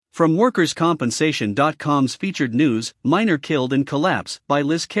From WorkersCompensation.com's featured news, Miner Killed in Collapse, by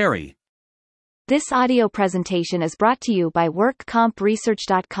Liz Carey. This audio presentation is brought to you by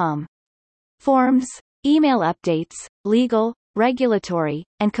WorkCompResearch.com. Forms, email updates, legal, regulatory,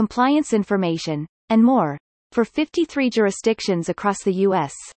 and compliance information, and more, for 53 jurisdictions across the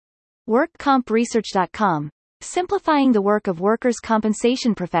U.S. WorkCompResearch.com, simplifying the work of workers'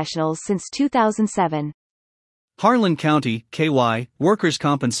 compensation professionals since 2007. Harlan County, KY,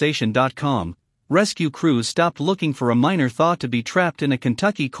 WorkersCompensation.com. Rescue crews stopped looking for a miner thought to be trapped in a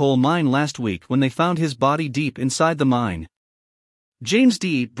Kentucky coal mine last week when they found his body deep inside the mine. James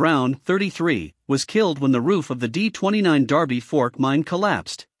D. Brown, 33, was killed when the roof of the D29 Darby Fork mine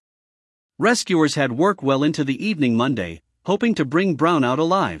collapsed. Rescuers had work well into the evening Monday, hoping to bring Brown out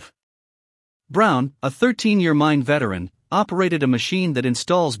alive. Brown, a 13-year mine veteran, operated a machine that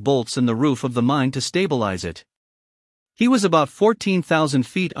installs bolts in the roof of the mine to stabilize it. He was about 14,000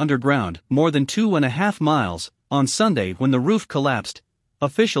 feet underground, more than 2.5 miles, on Sunday when the roof collapsed,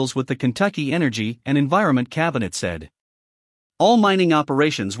 officials with the Kentucky Energy and Environment Cabinet said. All mining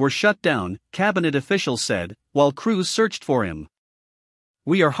operations were shut down, cabinet officials said, while crews searched for him.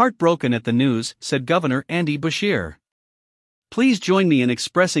 "We are heartbroken at the news," said Governor Andy Beshear. "Please join me in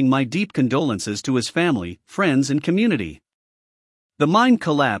expressing my deep condolences to his family, friends and community." The mine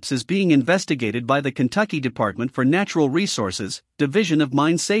collapse is being investigated by the Kentucky Department for Natural Resources, Division of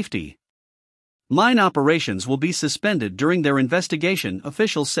Mine Safety. Mine operations will be suspended during their investigation,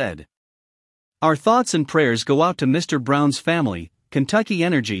 officials said. "Our thoughts and prayers go out to Mr. Brown's family," Kentucky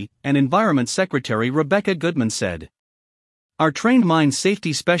Energy and Environment Secretary Rebecca Goodman said. "Our trained mine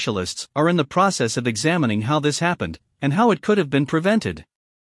safety specialists are in the process of examining how this happened and how it could have been prevented."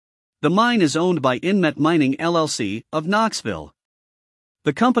 The mine is owned by Inmet Mining LLC of Knoxville.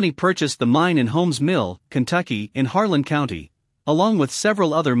 The company purchased the mine in Holmes Mill, Kentucky, in Harlan County, along with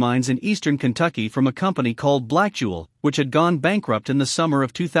several other mines in eastern Kentucky from a company called Blackjewel, which had gone bankrupt in the summer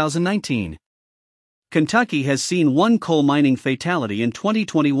of 2019. Kentucky has seen one coal mining fatality in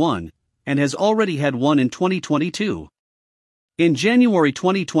 2021, and has already had one in 2022. In January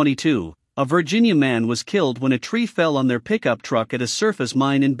 2022, a Virginia man was killed when a tree fell on their pickup truck at a surface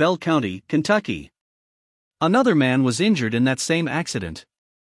mine in Bell County, Kentucky. Another man was injured in that same accident.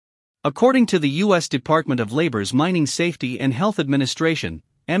 According to the U.S. Department of Labor's Mining Safety and Health Administration,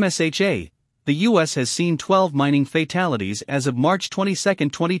 MSHA, the U.S. has seen 12 mining fatalities as of March 22,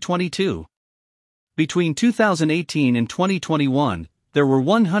 2022. Between 2018 and 2021, there were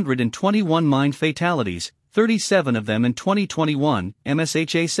 121 mine fatalities, 37 of them in 2021,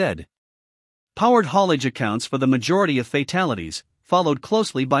 MSHA said. Powered haulage accounts for the majority of fatalities, followed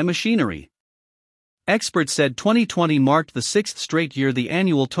closely by machinery. Experts said 2020 marked the sixth straight year the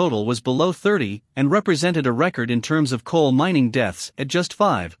annual total was below 30 and represented a record in terms of coal mining deaths at just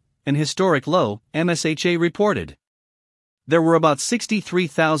 5, an historic low, MSHA reported. There were about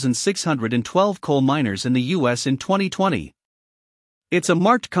 63,612 coal miners in the U.S. in 2020. It's a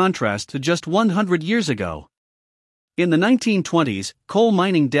marked contrast to just 100 years ago. In the 1920s, coal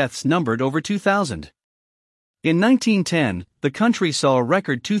mining deaths numbered over 2,000. In 1910, the country saw a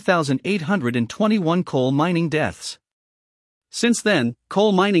record 2,821 coal mining deaths. Since then,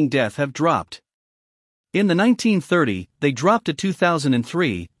 coal mining deaths have dropped. In the 1930s, they dropped to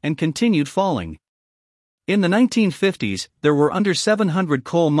 2003 and continued falling. In the 1950s, there were under 700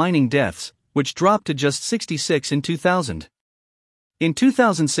 coal mining deaths, which dropped to just 66 in 2000. In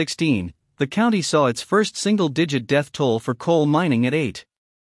 2016, the county saw its first single-digit death toll for coal mining at 8.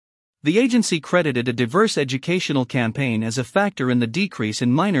 The agency credited a diverse educational campaign as a factor in the decrease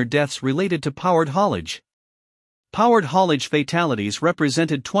in miner deaths related to powered haulage. Powered haulage fatalities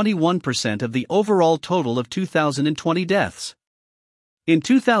represented 21% of the overall total of 2020 deaths. In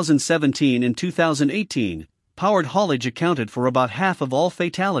 2017 and 2018, powered haulage accounted for about half of all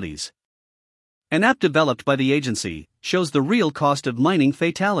fatalities. An app developed by the agency shows the real cost of mining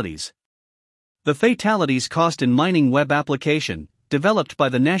fatalities. The Fatalities Cost in Mining web application, developed by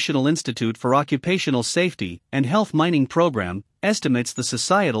the National Institute for Occupational Safety and Health mining program, estimates the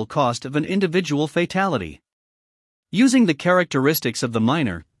societal cost of an individual fatality. Using the characteristics of the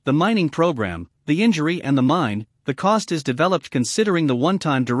miner, the mining program, the injury and the mine, the cost is developed considering the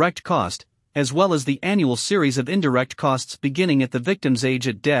one-time direct cost, as well as the annual series of indirect costs beginning at the victim's age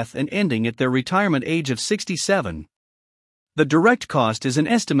at death and ending at their retirement age of 67. The direct cost is an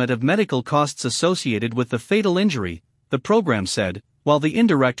estimate of medical costs associated with the fatal injury, the program said, while the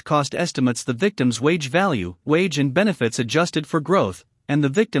indirect cost estimates the victim's wage value, wage and benefits adjusted for growth, and the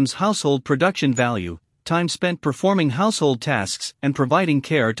victim's household production value, time spent performing household tasks and providing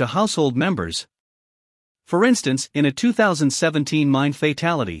care to household members. For instance, in a 2017 mine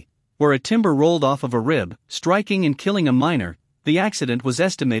fatality, where a timber rolled off of a rib, striking and killing a miner. The accident was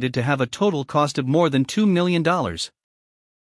estimated to have a total cost of more than $2 million.